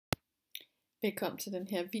Velkommen til den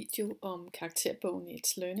her video om karakterbogen i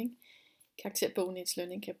itslearning. Karakterbogen i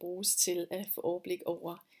itslearning kan bruges til at få overblik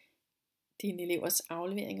over dine elevers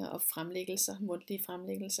afleveringer og fremlæggelser, mundtlige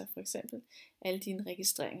fremlæggelser for eksempel, alle dine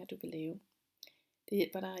registreringer du vil lave. Det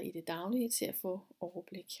hjælper dig i det daglige til at få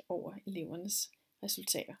overblik over elevernes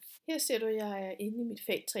resultater. Her ser du, at jeg er inde i mit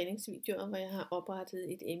fag træningsvideoer, hvor jeg har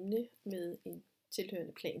oprettet et emne med en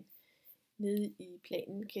tilhørende plan. Nede i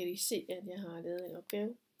planen kan I se, at jeg har lavet en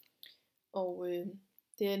opgave. Og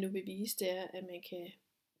det jeg nu vil vise, det er, at man kan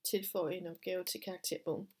tilføje en opgave til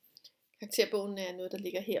karakterbogen. Karakterbogen er noget, der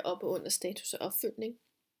ligger heroppe under status og opfølgning.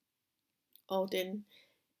 Og den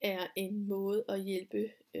er en måde at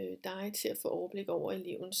hjælpe dig til at få overblik over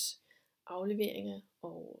elevens afleveringer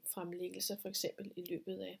og fremlæggelser, for eksempel i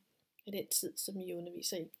løbet af den tid, som I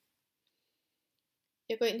underviser i.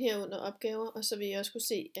 Jeg går ind her under opgaver, og så vil jeg også kunne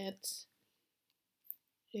se, at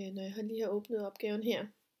når jeg lige har åbnet opgaven her,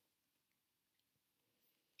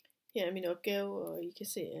 her er min opgave, og I kan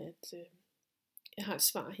se, at jeg har et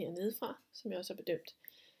svar hernede fra, som jeg også har bedømt.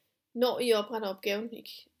 Når I opretter opgaven,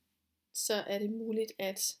 så er det muligt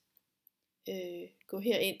at gå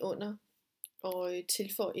herind under og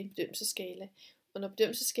tilføje en bedømmelsesskala. Og når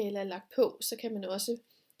bedømmelsesskala er lagt på, så kan man også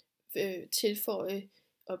tilføje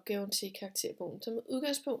opgaven til karakterbogen. Som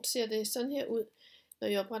udgangspunkt ser det sådan her ud, når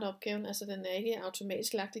I opretter opgaven. Altså den er ikke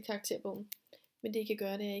automatisk lagt i karakterbogen, men det I kan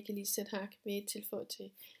gøre, det er, at I kan lige sætte hak ved et tilføje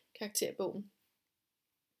til karakterbogen.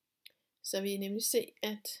 Så vil I nemlig se,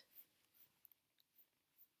 at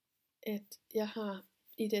jeg har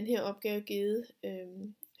i den her opgave givet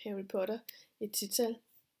Harry Potter et tital.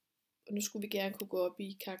 Og nu skulle vi gerne kunne gå op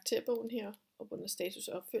i karakterbogen her, op under status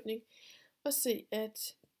og opfølgning, og se,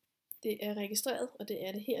 at det er registreret, og det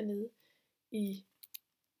er det hernede i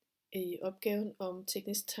opgaven om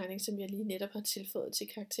teknisk tegning, som jeg lige netop har tilføjet til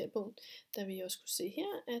karakterbogen. Der vil I også kunne se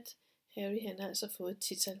her, at Harry han har altså fået et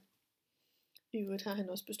tital. I øvrigt har han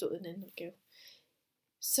også bestået en anden opgave.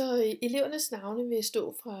 Så elevernes navne vil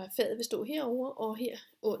stå fra faget vil stå herover, og her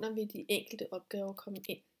under vil de enkelte opgaver komme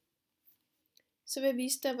ind. Så vil jeg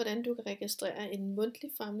vise dig, hvordan du kan registrere en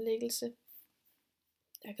mundtlig fremlæggelse.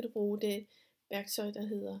 Der kan du bruge det værktøj, der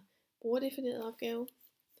hedder brugerdefineret opgave.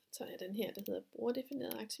 Så tager jeg den her, der hedder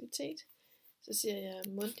brugerdefineret aktivitet. Så siger jeg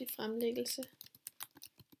mundtlig fremlæggelse.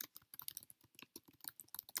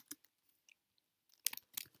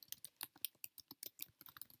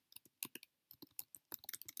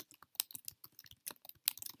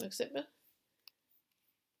 For eksempel.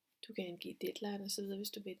 Du kan angive deadline og så videre, hvis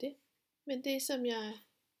du vil det. Men det som jeg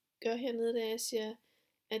gør hernede, det er, at jeg siger,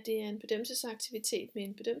 at det er en bedømmelsesaktivitet med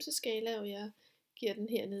en bedømmelsesskala, og jeg giver den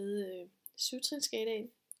hernede 7-trinsskalaen.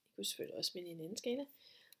 I kunne selvfølgelig også vælge en anden skala.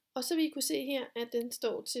 Og så vil I kunne se her, at den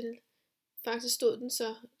står til, faktisk stod den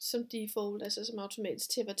så som default, altså som automatisk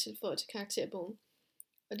til at være tilføjet til karakterbogen.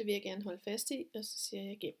 Og det vil jeg gerne holde fast i, og så siger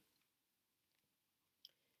jeg igen.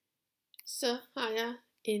 Så har jeg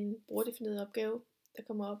en brugerdefineret opgave, der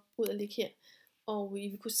kommer op ud og ligge her. Og I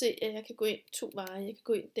vil kunne se, at jeg kan gå ind 2 veje. Jeg kan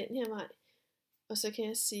gå ind den her vej, og så kan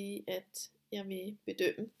jeg sige, at jeg vil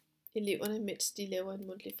bedømme eleverne, mens de laver en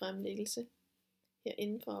mundtlig fremlæggelse her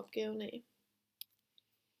inden for opgaven af.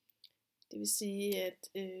 Det vil sige, at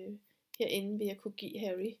herinde vil jeg kunne give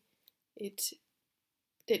Harry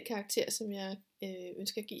den karakter, som jeg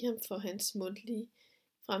ønsker at give ham for hans mundtlige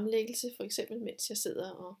fremlæggelse, for eksempel mens jeg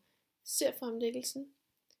sidder og ser fremlæggelsen.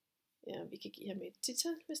 Ja, vi kan give ham et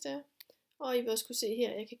titel, hvis det er. Og I vil også kunne se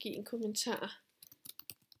her, at jeg kan give en kommentar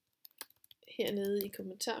hernede i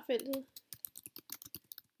kommentarfeltet.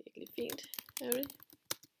 Virkelig fint, Harry.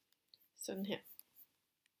 Sådan her.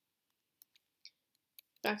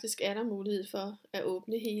 Faktisk er der mulighed for at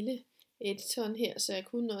åbne hele editoren her, så jeg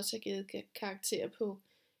kunne også have givet karakter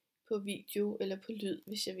på video eller på lyd,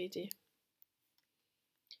 hvis jeg vil det.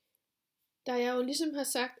 Da jeg jo ligesom har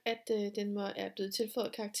sagt, at den er blevet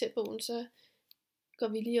tilføjet karakterbogen, så går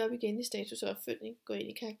vi lige op igen i status og opfølgning, går ind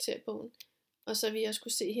i karakterbogen, og så vil jeg også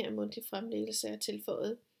kunne se her, at mundtlig fremlæggelse er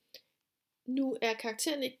tilføjet. Nu er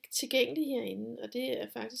karakteren ikke tilgængelig herinde, og det er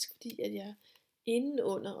faktisk fordi, at jeg inden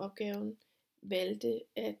under opgaven valgte,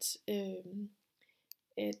 at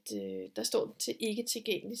der står den til ikke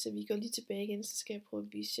tilgængelig, så vi går lige tilbage igen, så skal jeg prøve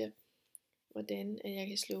at vise jer, hvordan jeg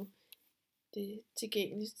kan slå det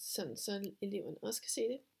tilgængeligt, sådan så eleverne også kan se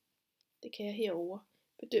det. Det kan jeg herover.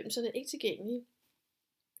 Bedømmelserne er ikke tilgængelige.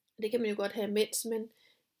 Det kan man jo godt have, mens man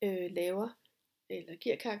laver eller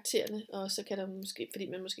giver karaktererne, og så kan der måske, fordi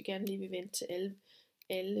man måske gerne lige vil vente til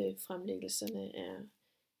alle fremlæggelserne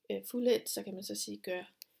er fuldendt, så kan man så sige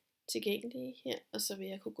gør tilgængelige her, og så vil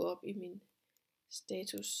jeg kunne gå op i min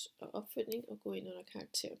status og opfølgning og gå ind under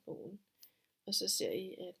karakterbogen, og så ser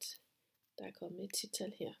I, at der er kommet et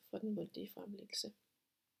tital her for den mundtlige fremlæggelse.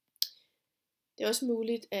 Det er også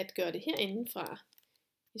muligt at gøre det herindefra,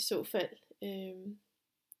 i så fald,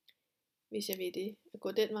 hvis jeg vil det, at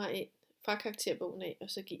gå den vej ind fra karakterbogen af, og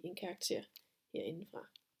så give en karakter herindefra.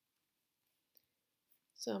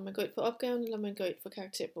 Så man går ind på opgaven, eller man går ind fra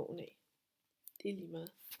karakterbogen af. Det er lige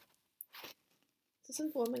meget. Så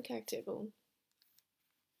sådan bruger man karakterbogen.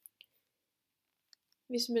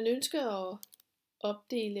 Hvis man ønsker at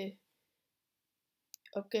opdele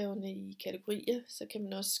opgaverne i kategorier, så kan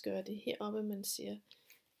man også gøre det heroppe. Man siger,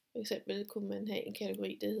 for eksempel kunne man have en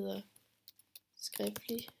kategori, der hedder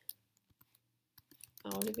skriftlig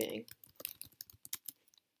aflevering.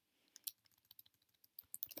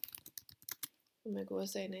 Og man kunne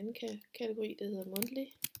også have en anden kategori, der hedder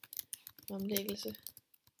mundtlig fremlæggelse.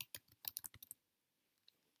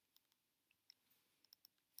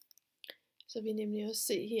 Så vi nemlig også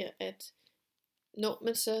se her, at når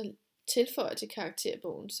man så tilføjer til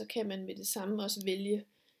karakterbogen, så kan man med det samme også vælge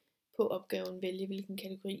på opgaven, vælge hvilken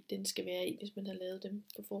kategori den skal være i, hvis man har lavet dem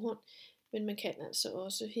på forhånd. Men man kan altså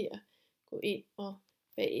også her gå ind og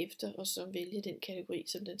bagefter og så vælge den kategori,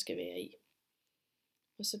 som den skal være i.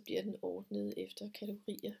 Og så bliver den ordnet efter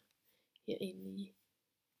kategorier herinde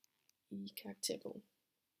i karakterbogen.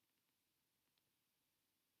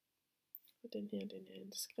 Og den her er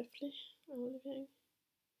en skriftlig aflevering.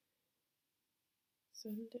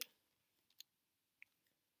 Sådan der.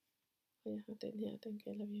 Og jeg har den her, den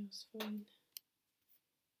kalder vi også for en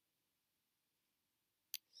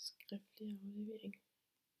skriftlig aflevering.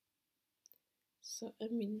 Så er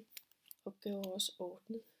mine opgaver også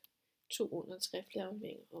ordnet. 2 under en skriftlig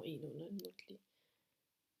aflevering og 1 under en mundtlig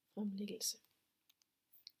fremlæggelse.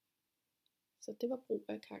 Så det var brug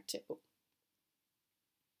af karakterbog.